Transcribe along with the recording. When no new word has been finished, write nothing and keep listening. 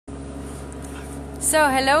So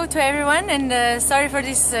hello to everyone, and sorry for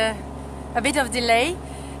this a bit of delay,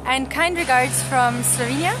 and kind regards from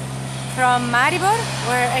Slovenia, from Maribor,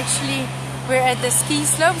 where actually we're at the ski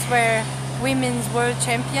slopes where Women's World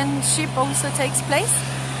Championship also takes place,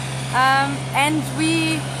 and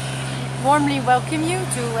we warmly welcome you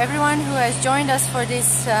to everyone who has joined us for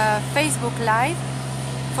this Facebook Live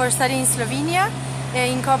for Study in Slovenia,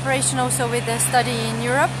 in cooperation also with the Study in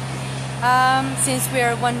Europe, since we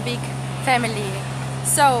are one big family.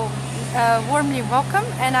 So warmly welcome,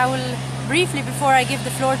 and I will briefly, before I give the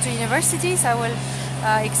floor to universities, I will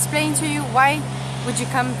explain to you why would you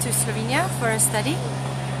come to Slovenia for a study.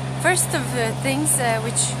 First of the things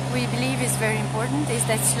which we believe is very important is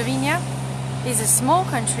that Slovenia is a small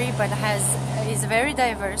country but is a very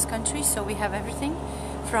diverse country, so we have everything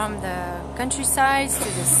from the countrysides to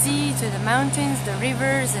the sea to the mountains, the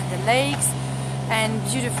rivers and the lakes and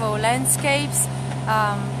beautiful landscapes.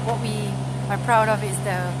 What we are proud of is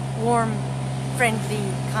the warm, friendly,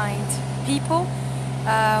 kind people.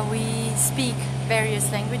 We speak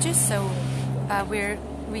various languages, so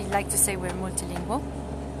we like to say we're multilingual.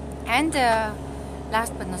 And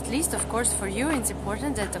last but not least, of course, for you it's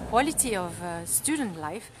important that the quality of student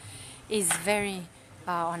life is very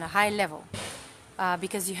on a high level,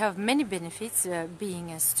 because you have many benefits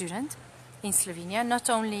being a student in Slovenia. Not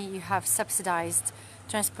only you have subsidized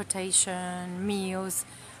transportation, meals,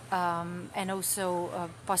 and also a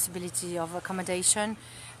possibility of accommodation.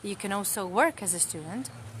 You can also work as a student,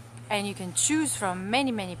 and you can choose from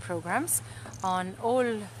many programs on all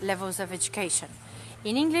levels of education.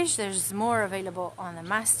 In English, there's more available on the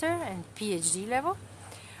master and PhD level,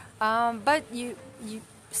 but you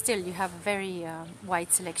still have a very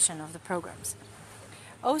wide selection of the programs.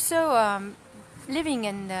 Also, living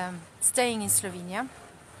and staying in Slovenia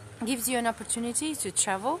gives you an opportunity to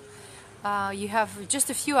travel. You have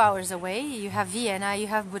just a few hours away. You have Vienna, you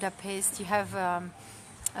have Budapest, you have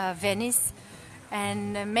Venice,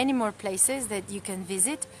 and many more places that you can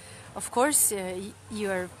visit. Of course,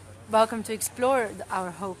 you are welcome to explore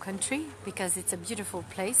our whole country because it's a beautiful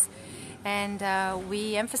place, and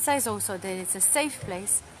we emphasize also that it's a safe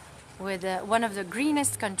place with one of the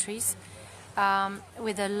greenest countries,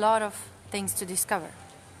 with a lot of things to discover.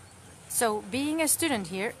 So being a student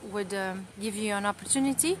here would give you an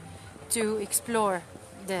opportunity to explore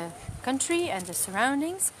the country and the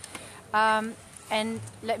surroundings, and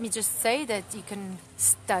let me just say that you can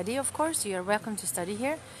study, of course, you are welcome to study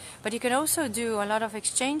here, but you can also do a lot of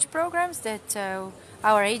exchange programs that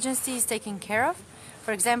our agency is taking care of.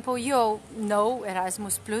 For example, you all know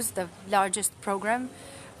Erasmus Plus, the largest program,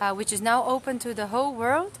 which is now open to the whole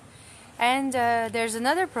world, and there's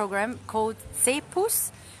another program called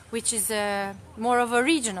CEPUS, which is more of a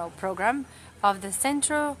regional program of the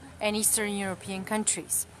Central and Eastern European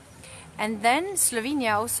countries. And then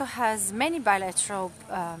Slovenia also has many bilateral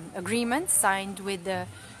agreements signed with the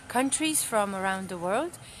countries from around the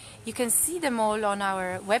world. You can see them all on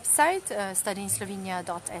our website,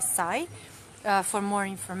 studyinSlovenia.si, for more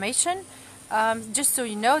information. Just so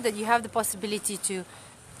you know that you have the possibility to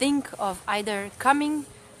think of either coming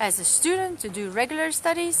as a student to do regular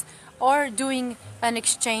studies or doing an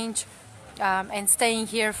exchange and staying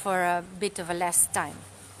here for a bit of a less time.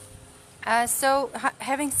 So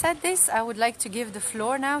having said this, I would like to give the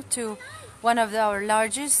floor now to one of our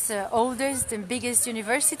largest, oldest and biggest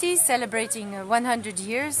universities, celebrating 100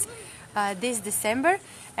 years this December.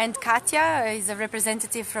 And Katja is a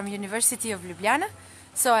representative from University of Ljubljana,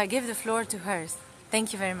 so I give the floor to her.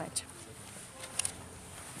 Thank you very much.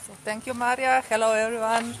 So thank you, Maria. Hello,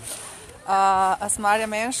 everyone. As Maria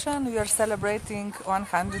mentioned, we are celebrating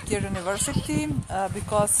 100-year university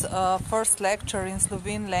because first lecture in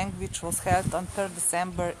Slovene language was held on 3rd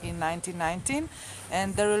December in 1919,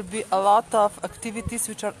 and there will be a lot of activities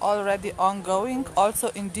which are already ongoing,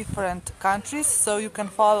 also in different countries, so you can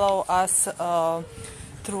follow us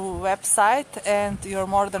through website, and you're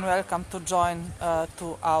more than welcome to join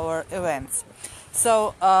to our events.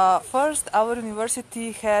 So first, our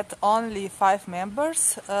university had only 5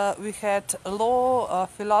 members. We had law,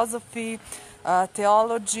 philosophy,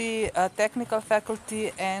 theology, technical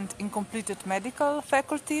faculty and incompleted medical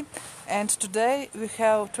faculty. And today we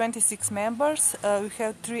have 26 members. We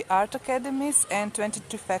have 3 art academies and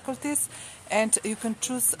 22 faculties. And you can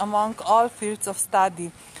choose among all fields of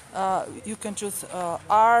study. You can choose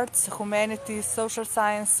arts, humanities, social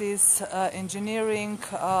sciences, engineering,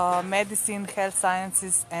 medicine, health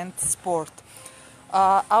sciences and sport.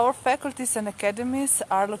 Our faculties and academies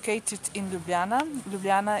are located in Ljubljana.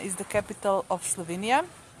 Ljubljana is the capital of Slovenia,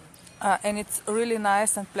 and it's a really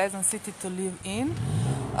nice and pleasant city to live in.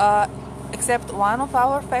 except one of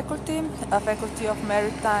our faculty, a faculty of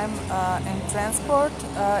maritime and transport,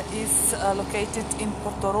 is located in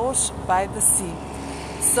Porto Roche by the sea.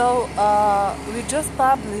 So we just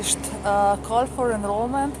published a call for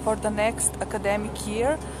enrollment for the next academic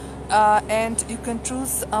year, and you can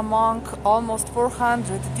choose among almost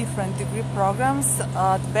 400 different degree programs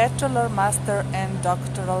at bachelor, master and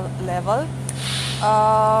doctoral level.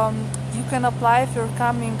 You can apply if you're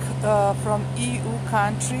coming from EU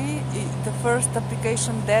country. The first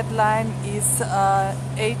application deadline is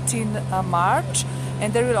 18 March,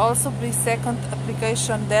 and there will also be second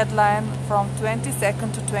application deadline from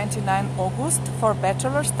 22nd to 29 August for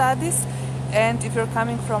bachelor studies. And if you're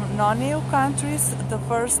coming from non-EU countries, the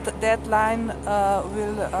first deadline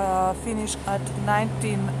will finish at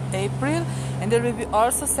 19 April, and there will be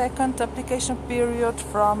also second application period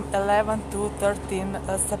from 11 to 13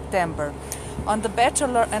 September. On the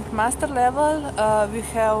bachelor and master level, we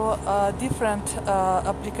have different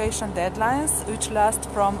application deadlines which last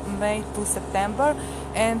from May to September,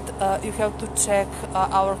 and you have to check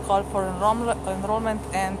our call for enrollment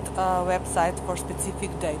and website for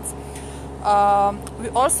specific dates. We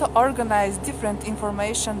also organize different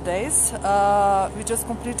information days. We just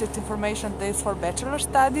completed information days for bachelor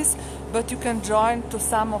studies, but you can join to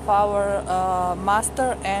some of our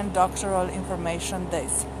master and doctoral information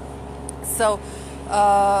days. So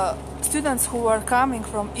students who are coming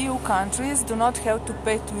from EU countries do not have to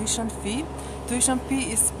pay tuition fee. Tuition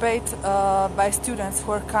fee is paid by students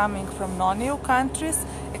who are coming from non-EU countries,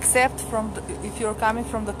 except if you're coming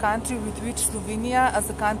from the country with which Slovenia as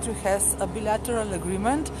a country has a bilateral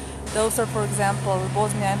agreement. Those are, for example,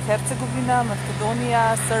 Bosnia and Herzegovina,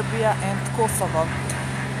 Macedonia, Serbia and Kosovo.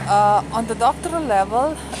 On the doctoral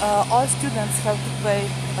level, all students have to pay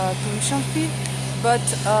tuition fee, but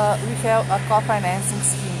we have a co-financing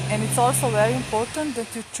scheme. And it's also very important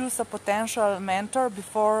that you choose a potential mentor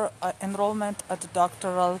before enrollment at the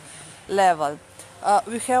doctoral level.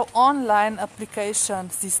 We have online application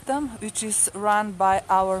system which is run by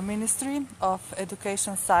our Ministry of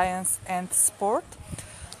Education, Science and Sport.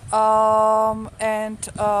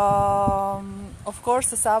 Of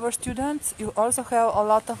course, as our students, you also have a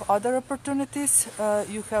lot of other opportunities.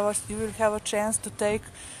 You will have a chance to take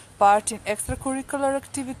part in extracurricular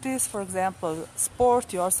activities, for example,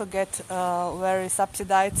 sport. You also get very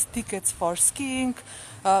subsidized tickets for skiing.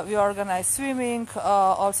 We organize swimming,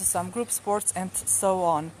 also some group sports and so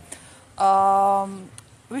on.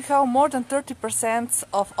 We have more than 30%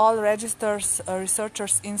 of all registered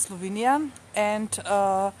researchers in Slovenia, and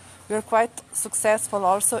we are quite successful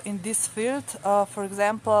also in this field. For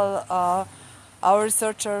example, our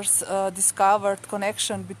researchers discovered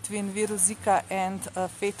connection between virus Zika and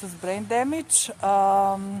fetus brain damage.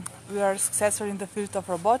 We are successful in the field of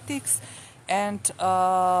robotics and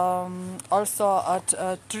also at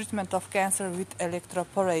treatment of cancer with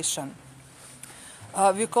electroporation.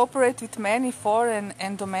 We cooperate with many foreign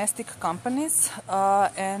and domestic companies,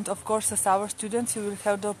 and of course as our students you will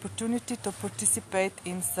have the opportunity to participate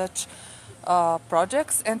in such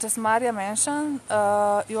projects. And as Maria mentioned,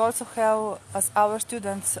 you also have, as our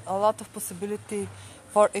students, a lot of possibility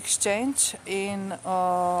for exchange in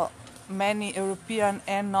many European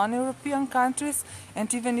and non-European countries.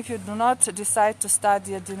 And even if you do not decide to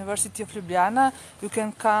study at the University of Ljubljana, you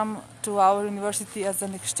can come to our university as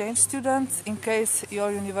an exchange student in case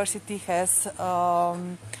your university has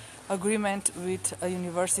agreement with a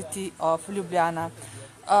University of Ljubljana.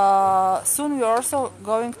 Soon we are also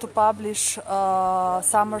going to publish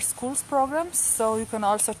summer schools programs, so you can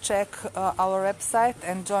also check our website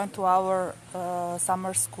and join to our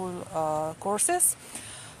summer school courses.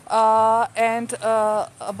 About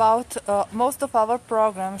most of our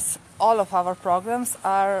programs, all of our programs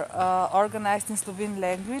are organized in Slovene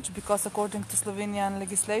language, because according to Slovenian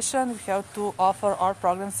legislation we have to offer our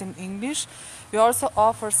programs in English. We also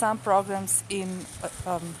offer some programs in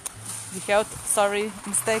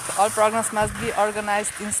all programs must be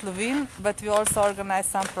organized in Slovene, but we also organize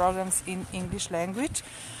some programs in English language.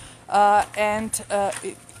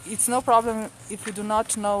 It's no problem if you do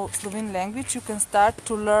not know Slovene language. You can start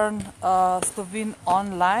to learn Slovene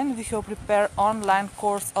online. We have prepared online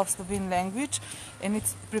course of Slovene language, and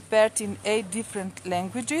it's prepared in 8 different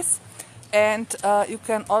languages. And you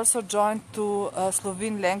can also join to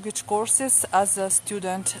Slovene language courses as a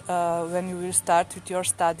student when you will start with your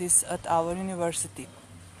studies at our university.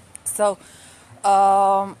 So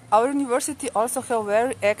our university also have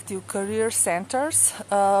very active career centers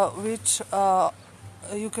which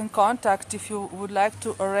you can contact if you would like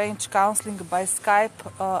to arrange counseling by Skype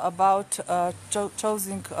about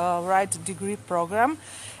choosing right degree program.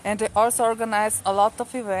 And they also organize a lot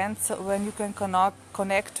of events when you can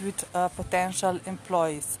connect with potential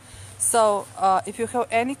employees. So if you have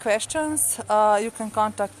any questions, you can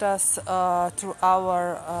contact us through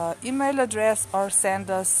our email address or send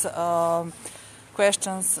us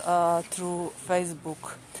questions through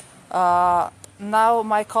Facebook. Now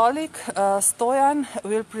my colleague Stojan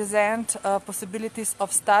will present possibilities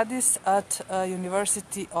of studies at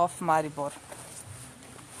University of Maribor.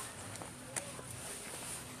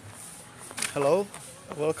 Hello,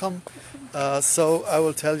 welcome. So I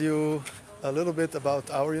will tell you a little bit about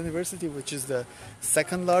our university, which is the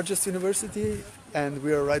second largest university, and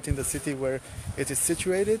we are right in the city where it is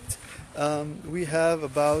situated. We have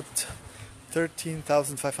about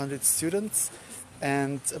 13,500 students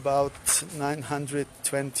and about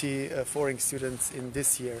 920 foreign students in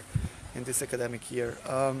this year, in this academic year.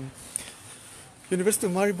 University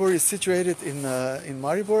of Maribor is situated in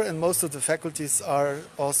Maribor, and most of the faculties are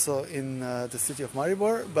also in the city of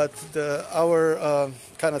Maribor. But our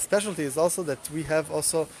kind of specialty is also that we have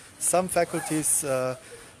also some faculties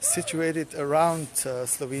situated around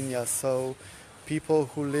Slovenia. So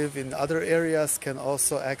people who live in other areas can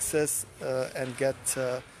also access and get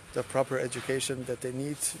the proper education that they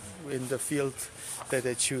need in the field that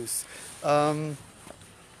they choose.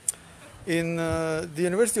 The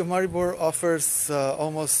University of Maribor offers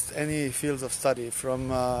almost any fields of study,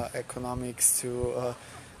 from economics to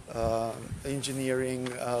engineering,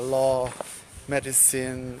 law,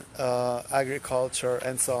 medicine, agriculture,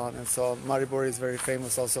 and so on and so on. Maribor is very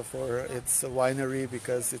famous also for its winery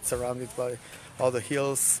because it's surrounded by all the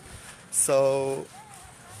hills. So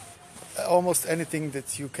almost anything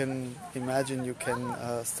that you can imagine you can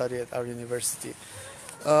study at our university.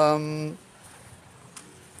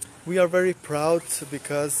 We are very proud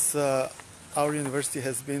because our university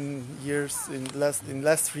has been in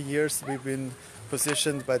last 3 years we've been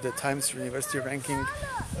positioned by the Times University ranking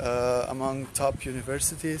among top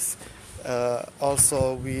universities.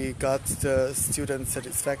 Also we got the Student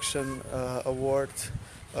Satisfaction Award,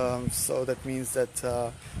 so that means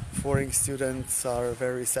that foreign students are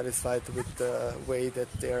very satisfied with the way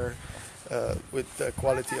that they're with the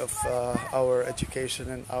quality of our education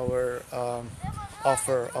and our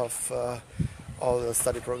offer of all the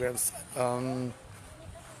study programs.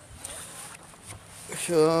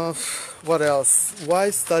 What else?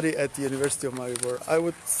 Why study at the University of Maribor? I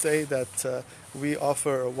would say that we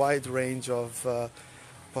offer a wide range of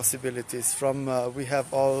possibilities. We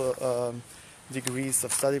have all degrees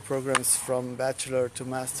of study programs from bachelor to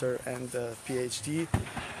master and PhD.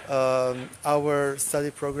 Our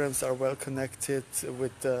study programs are well connected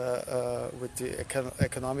with the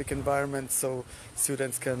economic environment, so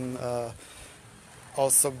students can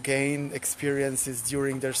also gain experiences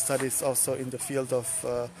during their studies, also in the field of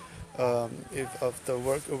the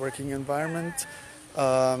working environment.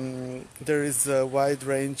 There is a wide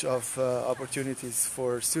range of opportunities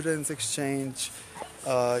for students exchange.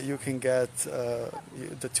 You can get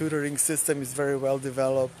the tutoring system is very well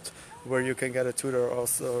developed, where you can get a tutor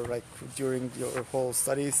also like during your whole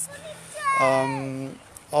studies.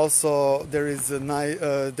 Also, there is a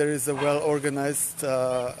well-organized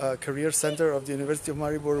career center of the University of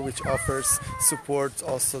Maribor, which offers support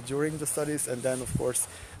also during the studies, and then, of course,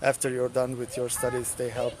 after you're done with your studies, they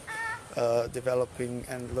help developing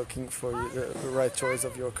and looking for the right choice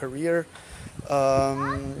of your career.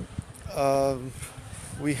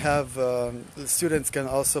 We have students can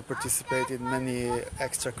also participate in many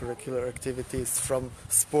extracurricular activities, from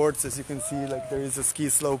sports, as you can see, like there is a ski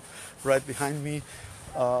slope right behind me.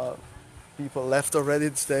 People left already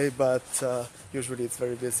today, but usually it's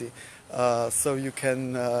very busy. So you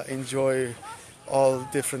can enjoy all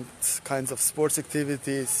different kinds of sports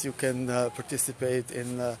activities. You can participate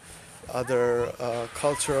in other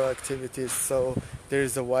cultural activities. So there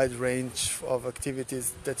is a wide range of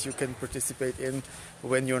activities that you can participate in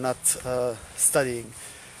when you're not studying.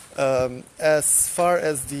 As far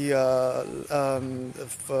as the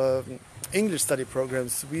English study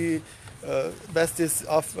programs, we best is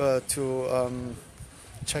off to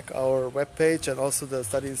check our webpage and also the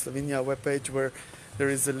Study in Slovenia webpage, where there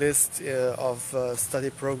is a list of study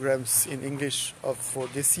programs in English for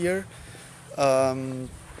this year.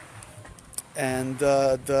 And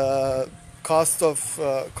the cost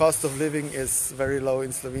of living is very low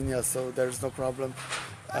in Slovenia, so there's no problem.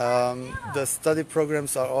 The study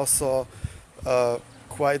programs are also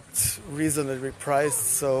quite reasonably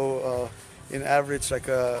priced, so in average, like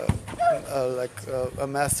a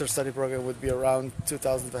master study program would be around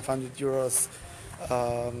 2,500 euros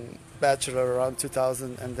bachelor around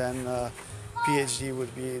 2,000, and then PhD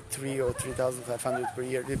would be 3 or 3,500 per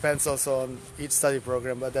year. Depends also on each study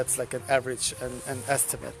program, but that's like an average and an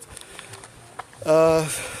estimate.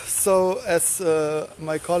 So as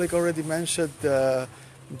my colleague already mentioned, the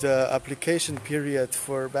application period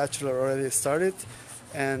for bachelor already started,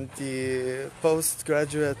 and the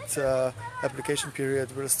postgraduate application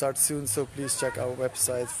period will start soon, so please check our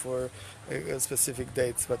website for specific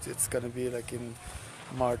dates, but it's going to be like in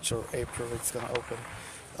March or April it's going to open.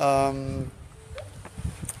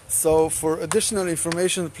 So for additional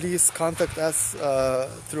information, please contact us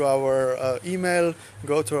through our email,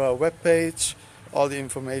 go to our webpage. All the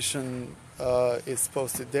information is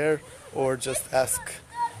posted there, or just ask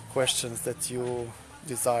questions that you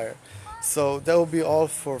desire. So that will be all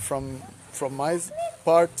from my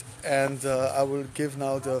part, and I will give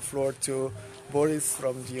now the floor to Boris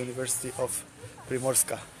from the University of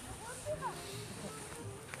Primorska.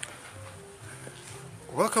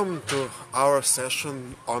 Welcome to our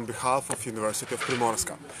session on behalf of University of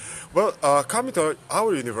Primorska. Well, coming to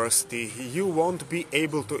our university, you won't be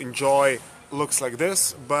able to enjoy looks like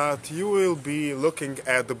this, but you will be looking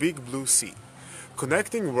at the big blue sea.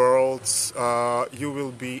 Connecting worlds, you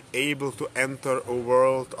will be able to enter a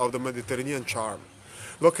world of the Mediterranean charm.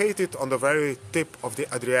 Located on the very tip of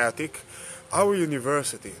the Adriatic, our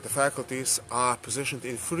university, the faculties, are positioned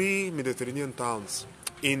in 3 Mediterranean towns.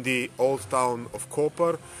 In the old town of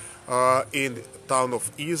Koper, in the town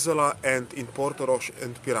of Izola, and in Portorož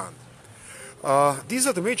and Piran. These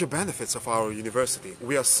are the major benefits of our university.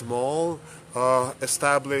 We are small,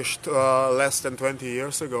 established less than 20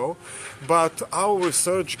 years ago, but our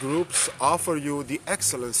research groups offer you the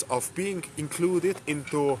excellence of being included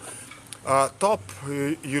into top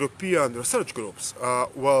European research groups,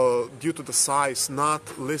 well, due to the size,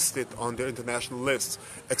 not listed on the international lists,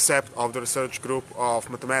 except of the research group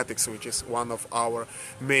of mathematics, which is one of our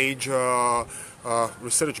major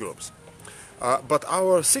research groups. But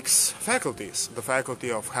our 6 faculties, the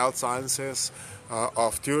Faculty of Health Sciences,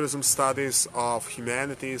 of Tourism Studies, of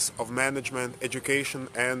Humanities, of Management, Education,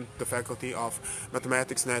 and the Faculty of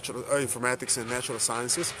Mathematics, Informatics and Natural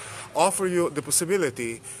Sciences, offer you the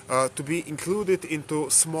possibility to be included into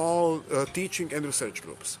small teaching and research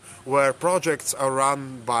groups, where projects are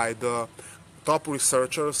run by the top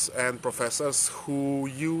researchers and professors who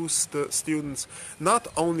use the students not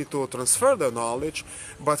only to transfer their knowledge,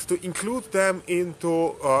 but to include them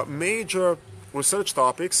into major research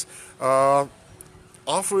topics,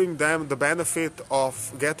 offering them the benefit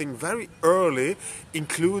of getting very early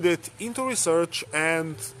included into research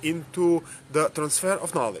and into the transfer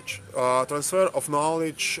of knowledge. Transfer of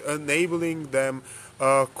knowledge enabling them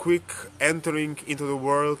quick entering into the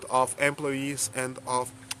world of employees and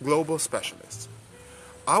of global specialists.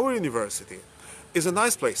 Our university is a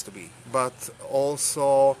nice place to be, but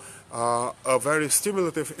also a very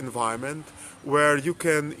stimulative environment where you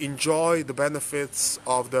can enjoy the benefits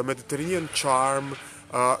of the Mediterranean charm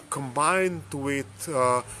combined with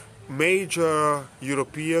major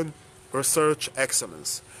European research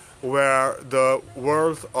excellence, where the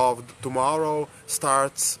world of tomorrow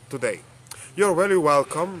starts today. You're very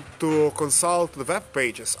welcome to consult the web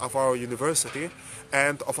pages of our university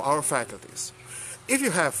and of our faculties. If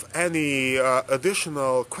you have any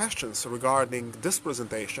additional questions regarding this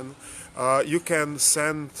presentation, you can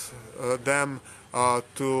send them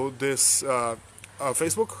to this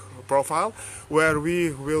Facebook profile, where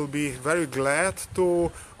we will be very glad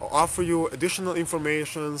to offer you additional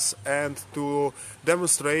information and to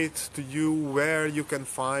demonstrate to you where you can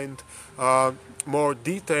find more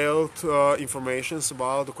detailed information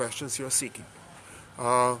about the questions you're seeking.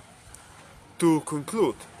 To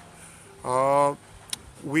conclude,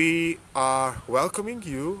 we are welcoming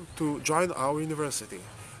you to join our university.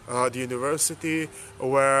 The university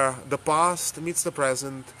where the past meets the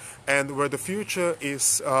present and where the future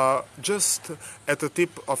is just at the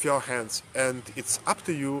tip of your hands, and it's up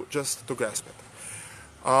to you just to grasp it.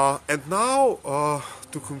 And now,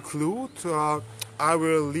 to conclude, I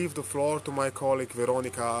will leave the floor to my colleague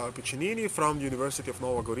Veronica Piccinini from the University of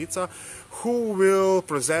Nova Gorica, who will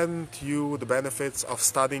present you the benefits of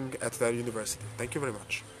studying at their university. Thank you very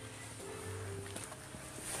much.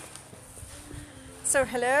 So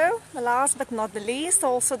hello, last but not the least,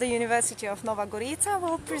 also the University of Nova Gorica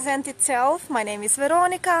will present itself. My name is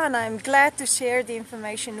Veronica and I'm glad to share the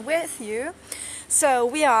information with you. So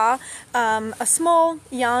we are a small,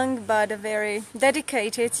 young, but a very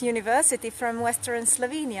dedicated university from Western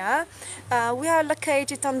Slovenia. We are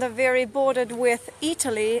located on the very border with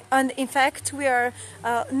Italy, and in fact we are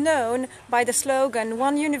known by the slogan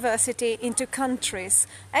 "One University in Two Countries."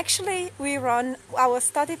 Actually, we run our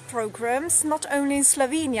study programs not only in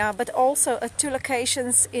Slovenia but also at two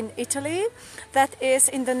locations in Italy. That is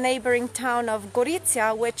in the neighboring town of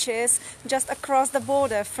Gorizia, which is just across the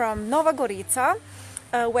border from Nova Gorica,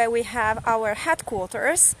 where we have our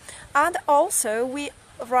headquarters, and also we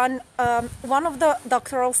run one of the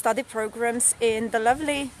doctoral study programs in the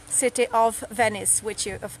lovely city of Venice, which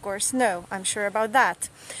you of course know, I'm sure about that.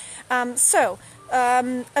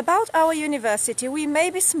 About our university, we may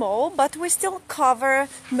be small, but we still cover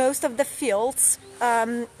most of the fields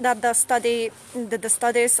that the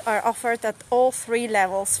studies are offered at all three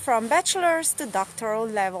levels, from bachelor's to doctoral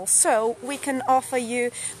level. So we can offer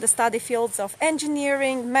you the study fields of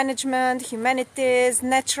engineering, management, humanities,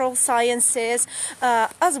 natural sciences,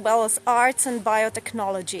 as well as arts and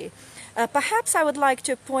biotechnology. Perhaps I would like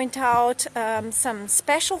to point out some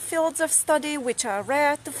special fields of study which are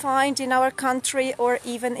rare to find in our country or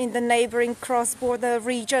even in the neighboring cross-border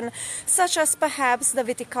region, such as perhaps the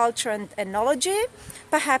viticulture and enology.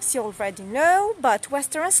 Perhaps you already know, but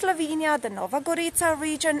Western Slovenia, the Nova Gorica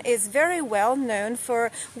region, is very well known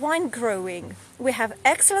for wine growing. We have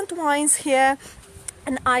excellent wines here,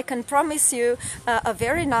 and I can promise you a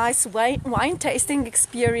very nice wine tasting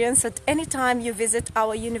experience at any time you visit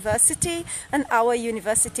our university and our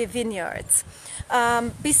university vineyards.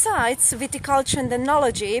 Besides viticulture and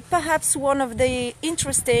enology, perhaps one of the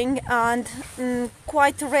interesting and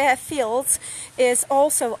quite rare fields is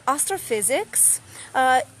also astrophysics.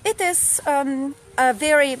 It is a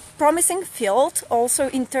very promising field also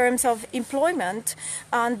in terms of employment,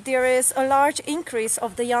 and there is a large increase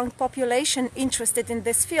of the young population interested in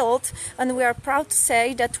this field, and we are proud to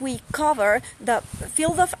say that we cover the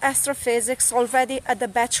field of astrophysics already at the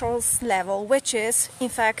bachelor's level, which is in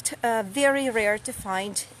fact very rare to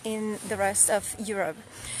find in the rest of Europe.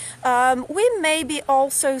 We may be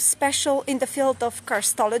also special in the field of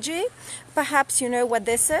karstology. Perhaps you know what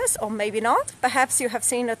this is, or maybe not. Perhaps you have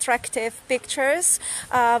seen attractive pictures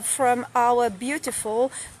from our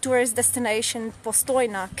beautiful tourist destination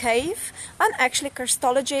Postojna cave. And actually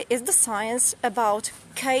karstology is the science about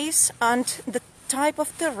caves and the type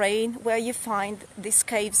of terrain where you find these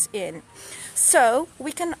caves in. So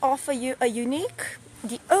we can offer you a unique,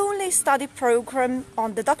 the only study program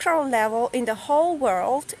on the doctoral level in the whole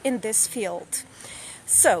world in this field.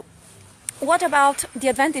 So, what about the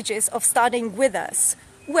advantages of studying with us?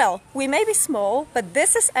 Well, we may be small, but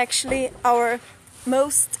this is actually our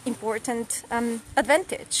most important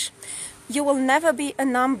advantage. You will never be a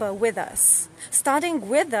number with us. Studying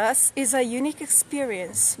with us is a unique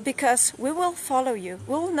experience because we will follow you,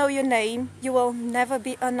 we will know your name, you will never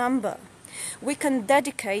be a number. We can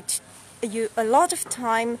dedicate you a lot of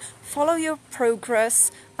time, follow your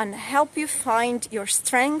progress and help you find your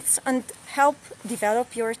strengths and help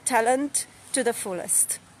develop your talent to the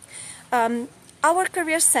fullest. Our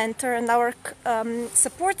career center and our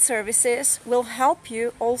support services will help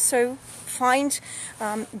you also find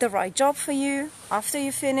the right job for you after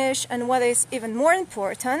you finish, and what is even more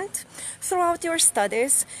important, throughout your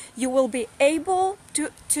studies you will be able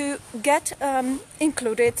to get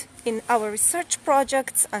included in our research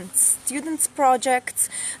projects and students projects.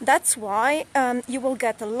 That's why you will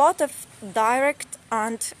get a lot of direct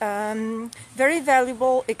and very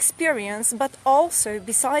valuable experience, but also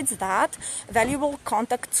besides that valuable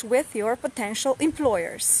contacts with your potential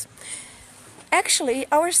employers. Actually,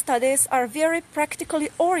 our studies are very practically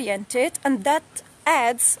oriented, and that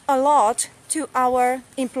adds a lot to our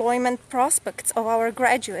employment prospects of our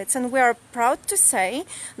graduates, and we are proud to say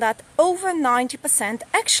that over 90%,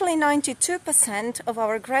 actually 92% of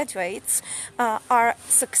our graduates are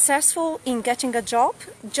successful in getting a job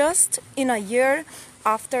just in a year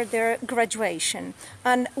after their graduation.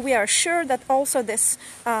 And we are sure that also this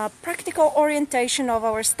practical orientation of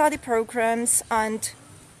our study programs and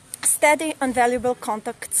steady and valuable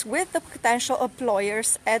contacts with the potential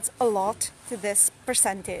employers adds a lot to this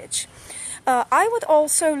percentage. I would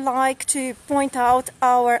also like to point out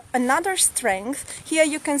our another strength. Here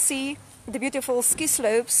you can see the beautiful ski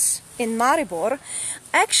slopes in Maribor.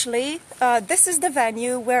 Actually, this is the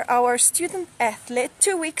venue where our student athlete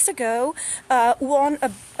 2 weeks ago won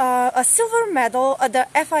a silver medal at the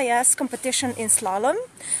FIS competition in slalom.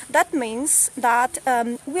 That means that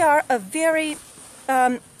we are a very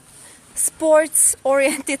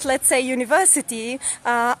sports-oriented, let's say, university,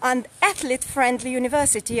 and athlete-friendly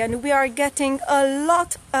university, and we are getting a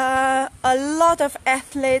lot of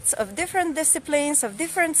athletes of different disciplines, of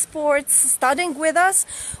different sports, studying with us.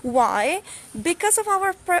 Why? Because of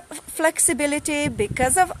our flexibility,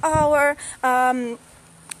 because of our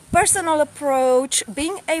personal approach,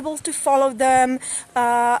 being able to follow them,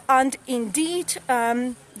 and indeed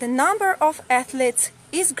the number of athletes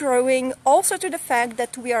is growing, also to the fact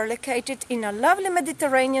that we are located in a lovely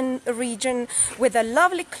Mediterranean region with a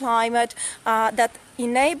lovely climate that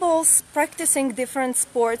enables practicing different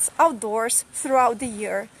sports outdoors throughout the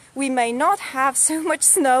year. We may not have so much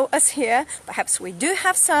snow as here, perhaps we do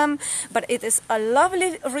have some, but it is a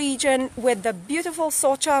lovely region with the beautiful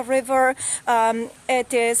Socha River.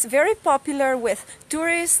 It is very popular with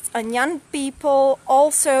tourists and young people,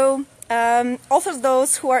 also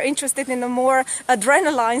those who are interested in a more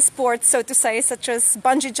adrenaline sport, so to say, such as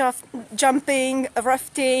bungee jumping,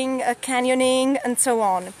 rafting, canyoning, and so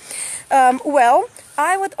on. Well,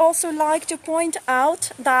 I would also like to point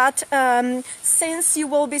out that since you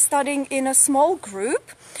will be studying in a small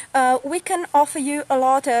group, we can offer you a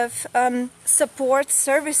lot of support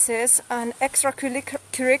services and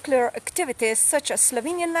extracurricular activities, such as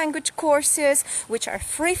Slovenian language courses, which are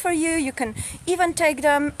free for you. You can even take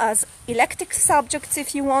them as elective subjects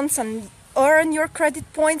if you want and earn your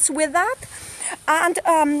credit points with that. And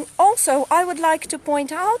also, I would like to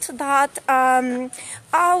point out that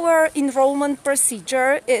our enrollment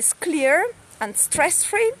procedure is clear and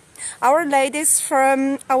stress-free. Our ladies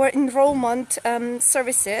from our enrollment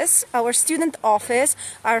services, our student office,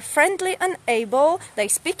 are friendly and able. They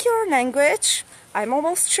speak your language. I'm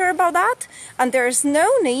almost sure about that. And there is no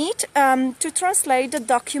need to translate the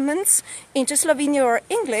documents into Slovenian or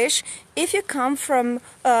English if you come from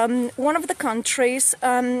one of the countries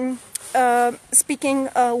speaking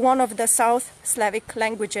one of the South Slavic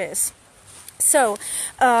languages. So,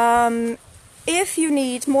 if you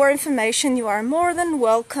need more information, you are more than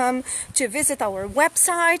welcome to visit our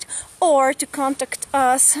website or to contact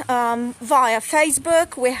us via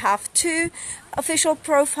Facebook. We have 2 official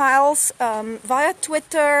profiles via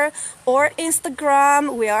Twitter or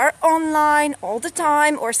Instagram. We are online all the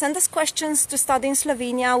time, or send us questions to Study in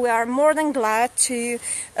Slovenia. We are more than glad to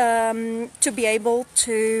be able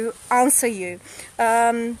to answer you.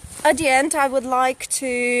 At the end, I would like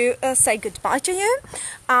to say goodbye to you,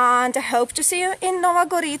 and I hope to see you in Nova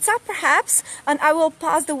Gorica, perhaps. And I will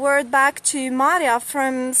pass the word back to Maria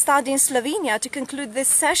from Study in Slovenia to conclude this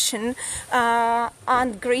session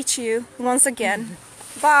and greet you once again.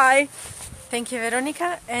 Bye. Thank you,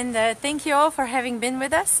 Veronica, and thank you all for having been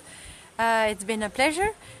with us. It's been a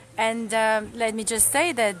pleasure, and let me just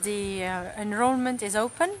say that the enrollment is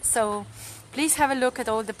open, so please have a look at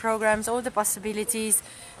all the programs, all the possibilities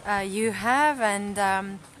you have, and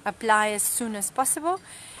apply as soon as possible.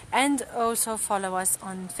 And also follow us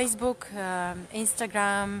on Facebook,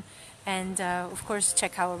 Instagram, and of course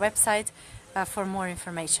check our website for more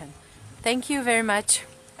information. Thank you very much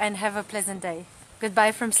and have a pleasant day.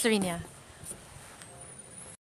 Goodbye from Slovenia.